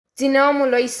Dineo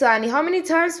Moloisane, how many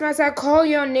times must I call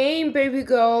your name, baby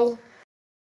girl?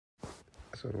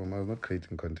 Sorry, Mama, I was not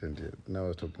creating content yet. Now I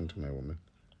was talking to my woman.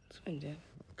 Okay.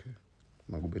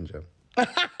 Magubenja.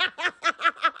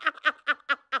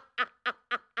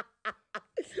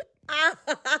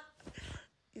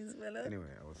 Anyway,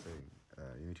 I was saying,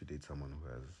 you need to date someone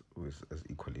who is as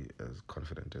equally as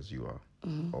confident as you are,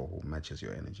 or who matches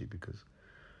your energy, because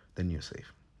then you're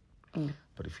safe.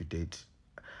 But if you date,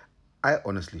 I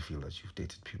honestly feel that you've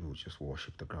dated people who just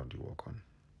worship the ground you walk on,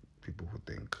 people who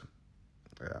think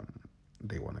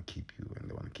they want to keep you and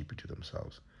they want to keep you to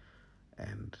themselves.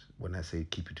 And when I say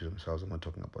keep you to themselves, I'm not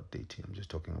talking about dating. I'm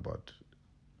just talking about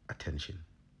attention,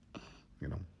 you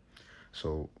know.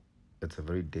 So it's a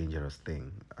very dangerous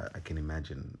thing. I can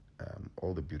imagine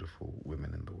all the beautiful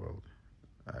women in the world.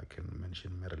 I can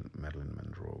mention Marilyn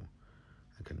Monroe.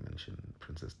 I can mention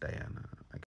Princess Diana.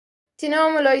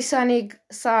 Dineo Moloisane,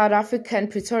 South African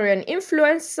Praetorian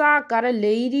influencer, got a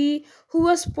lady who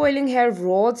was spoiling her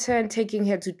water and taking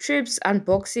her to trips,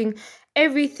 unboxing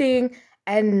everything.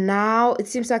 And now it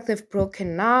seems like they've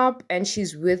broken up and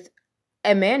she's with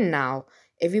a man now.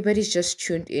 Everybody's just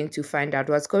tuned in to find out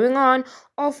what's going on.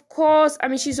 Of course, I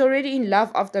mean, she's already in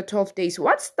love after 12 days.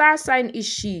 What star sign is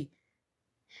she?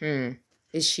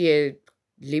 Is she a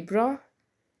Libra?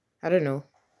 I don't know.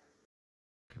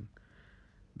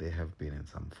 They have been in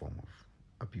some form of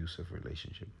abusive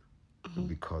relationship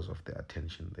because of the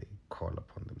attention they call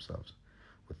upon themselves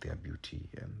with their beauty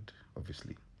and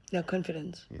obviously their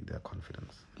confidence. Yeah, their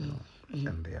confidence, you know,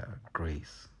 and their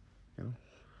grace, you know.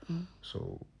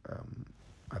 So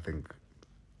I think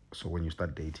so when you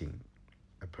start dating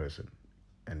a person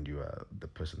and you are the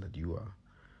person that you are,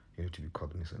 you need to be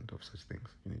cognizant of such things.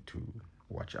 You need to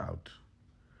watch out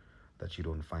that you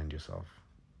don't find yourself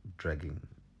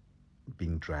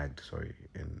being dragged,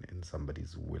 in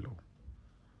somebody's willow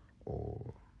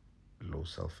or low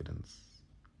self-confidence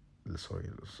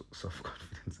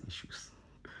issues.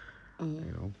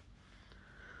 You know,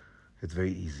 it's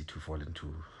very easy to fall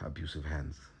into abusive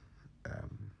hands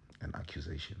and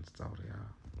accusations. You know,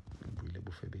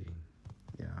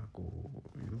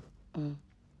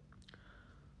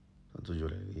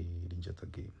 it's a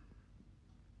game.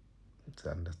 It's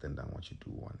understanding what you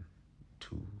do. 1,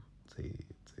 2,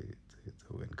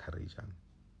 encouraging.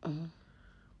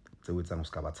 So it's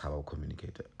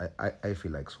communicate. I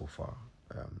feel like so far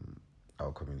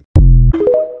our communication